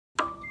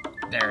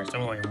There's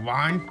only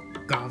one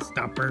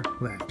gobstopper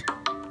left.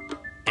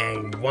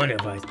 And one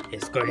of us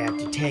is gonna have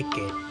to take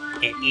it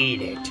and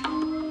eat it.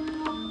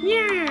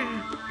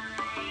 Yeah!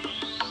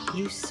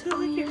 You saw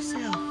it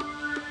yourself.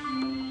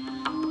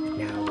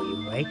 Now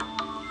we wait.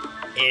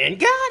 And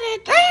got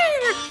it!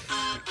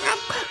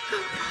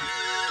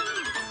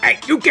 Hey,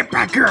 you get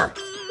back here!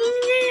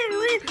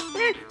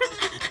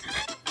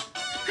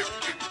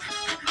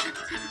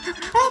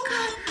 Oh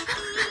God!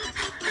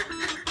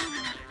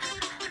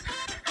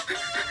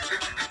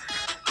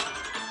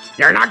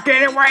 You're not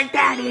getting away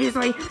that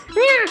easily. Yeah,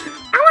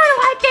 I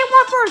want to get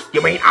one first.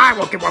 You mean I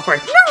will get one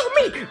first? No,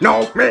 me. No,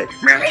 me.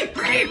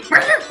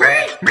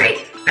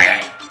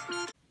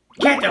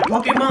 Can't the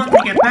Pokemon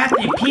take a bath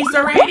in peace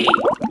already?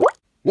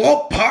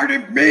 Well,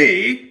 pardon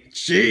me.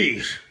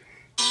 Jeez.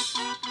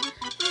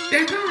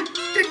 They're gone.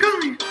 They're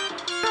gone.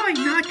 Oh, I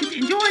not get to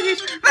enjoy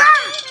this. Ah!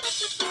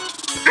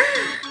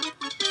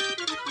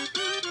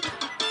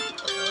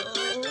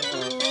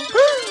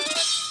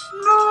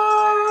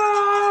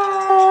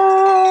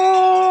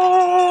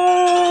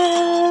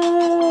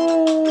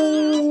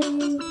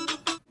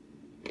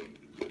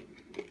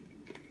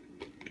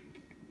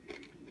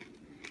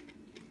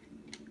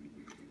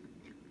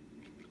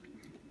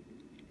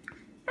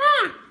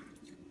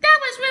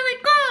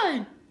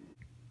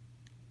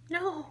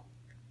 No,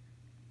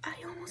 I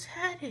almost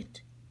had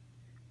it.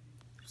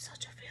 I'm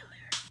such a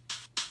failure.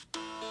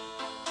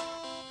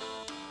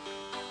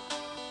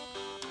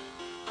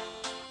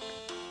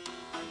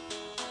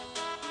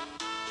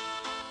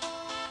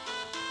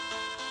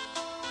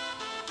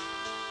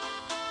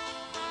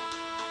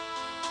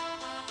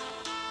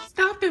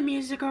 Stop the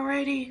music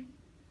already.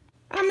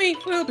 I mean,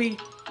 Ruby,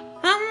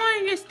 how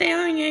long you stay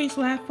on Yang's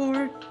lap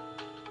for?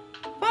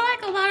 For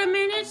like a lot of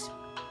minutes?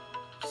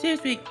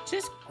 Seriously,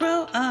 just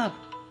grow up.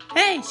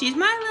 Hey, she's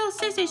my little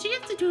sister. She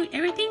gets to do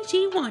everything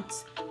she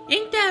wants.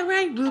 Ain't that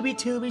right, Ruby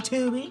Tooby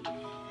Tooby?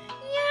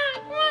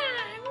 Yeah,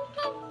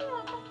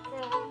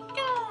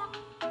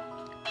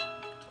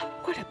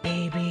 what a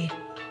baby.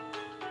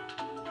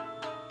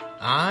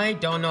 I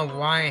don't know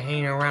why I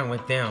hang around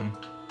with them.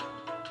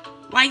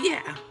 Why,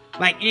 yeah.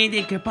 Like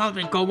anything could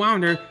possibly go wrong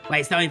there.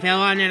 Like something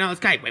fell on and on the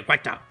sky. Wait,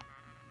 what the?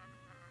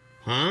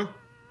 Huh?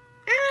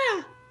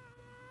 Ah!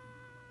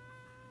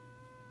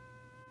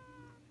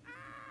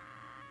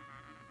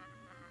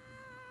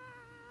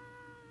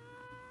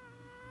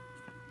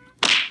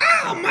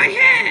 Oh, my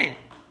head!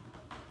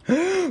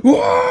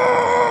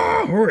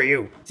 Whoa! Who are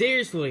you?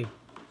 Seriously,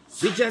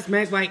 we just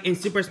met like in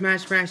Super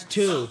Smash Bros.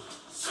 2.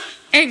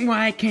 And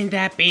why can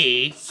that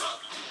be?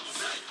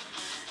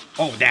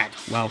 Oh, that.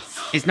 Well,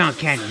 it's not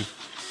canon.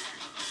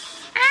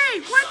 Hey,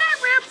 where'd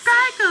that rip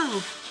guy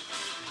go?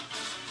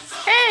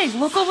 Hey,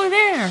 look over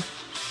there.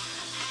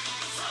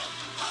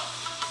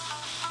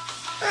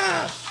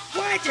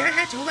 Why'd you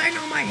have to land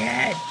on my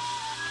head?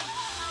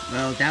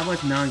 Well, that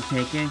was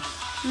non-taken.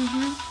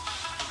 Mm-hmm.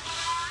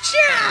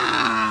 Chop!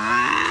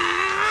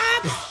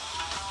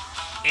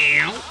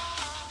 Ow.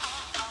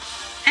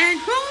 And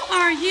who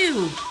are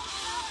you?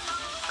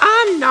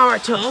 I'm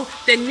Naruto,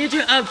 the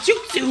ninja of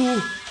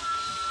Jutsu.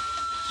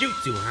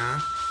 Jutsu, huh?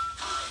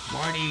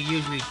 What do you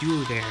usually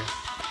do there?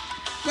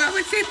 Well,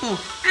 it's simple.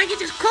 I can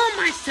just clone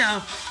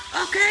myself,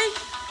 okay?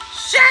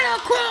 Shadow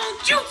Clone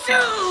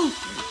Jutsu!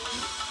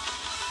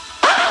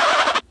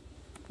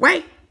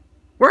 Wait,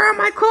 where are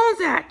my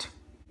clones at?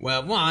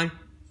 Well, one,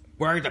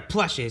 we're the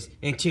plushes,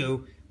 and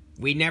two,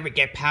 we never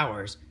get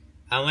powers,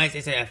 unless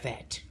it's an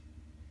effect.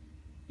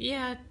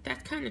 Yeah,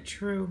 that's kind of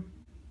true.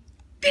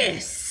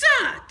 This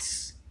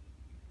sucks!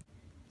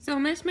 So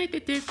let's make a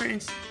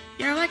difference.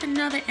 You're like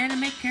another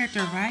anime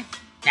character, right?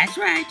 That's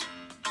right.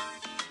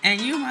 And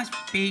you must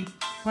be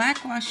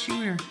Blackwatch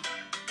Shooter.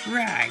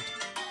 Right.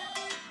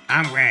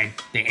 I'm Red,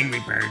 the Angry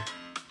Bird.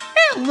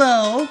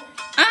 Hello,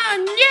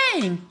 I'm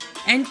Yang,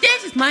 and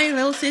this is my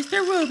little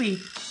sister Ruby.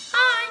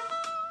 Hi.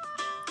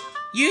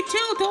 You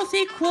two don't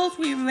seem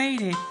closely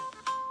related.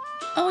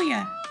 Oh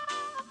yeah,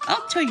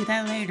 I'll tell you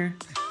that later.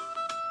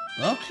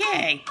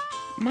 Okay.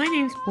 My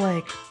name's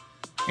Blake,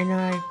 and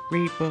I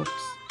read books.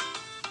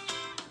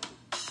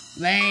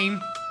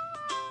 Lame.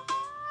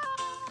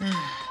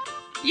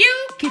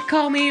 You can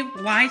call me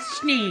Wise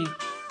Schnee.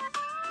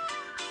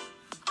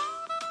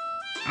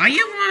 Are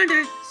you one of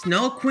the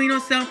Snow Queen or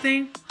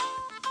something?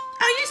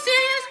 Are you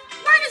serious?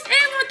 Why does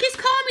everyone keep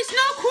calling me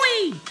Snow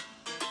Queen?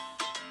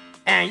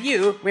 And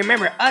you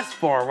remember us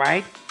four,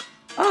 right?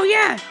 Oh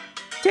yeah,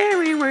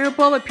 Terry, where you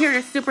both appeared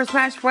in Super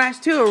Smash Bros.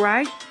 2,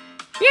 right?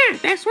 Yeah,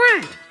 that's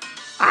right.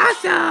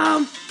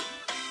 Awesome!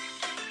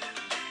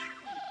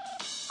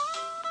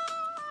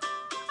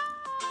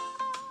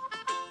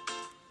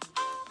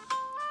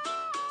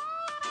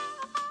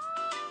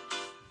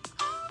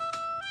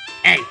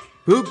 Hey,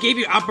 who gave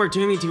you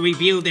opportunity to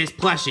reveal this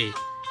plushie?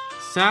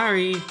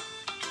 Sorry.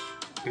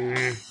 So,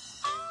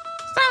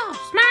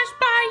 smashed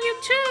by you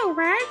too,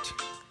 right?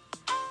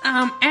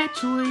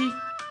 Actually,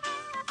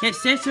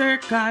 his sister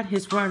got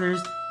his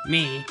brothers,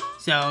 me,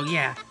 so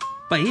yeah.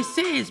 But he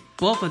says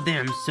both of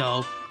them,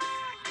 so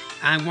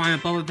I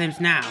wanted both of them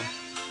now.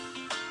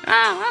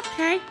 Oh,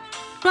 okay.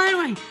 By the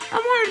way,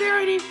 I'm wondering if there are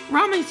any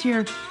ramens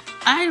here.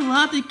 I'd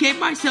love to get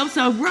myself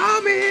some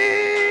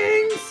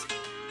ramens!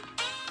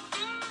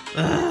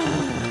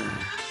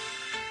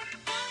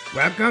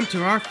 Welcome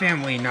to our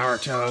family,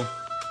 Naruto.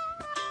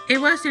 It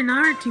was an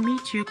honor to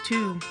meet you,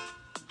 too.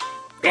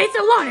 Thanks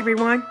a lot,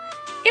 everyone.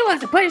 It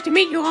was a pleasure to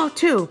meet you all,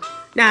 too.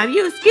 Now, if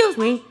you excuse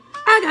me,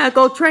 I gotta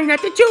go train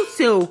at the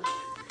jutsu.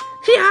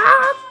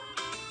 Yeah.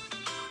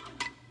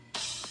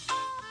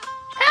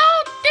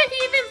 How did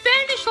he even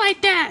vanish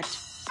like that?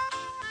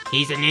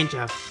 He's a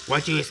ninja.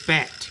 What do you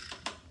expect?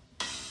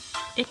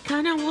 It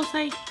kinda looks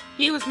like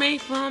he was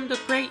made from the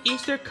Great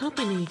Eastern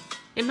Company.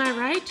 Am I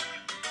right?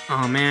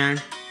 Oh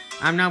man,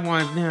 I'm not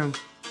one of them.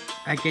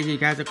 I guess you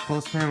guys are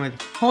close friends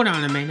with. Hold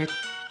on a minute.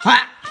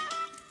 Ha!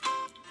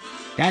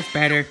 That's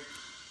better.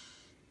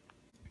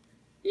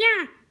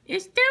 Yeah,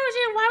 is there a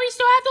reason why we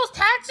still have those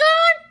tags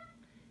on?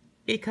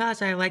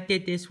 Because I liked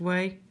it this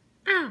way.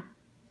 Oh,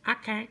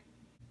 okay.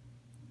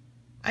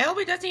 I hope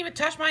he doesn't even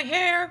touch my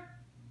hair.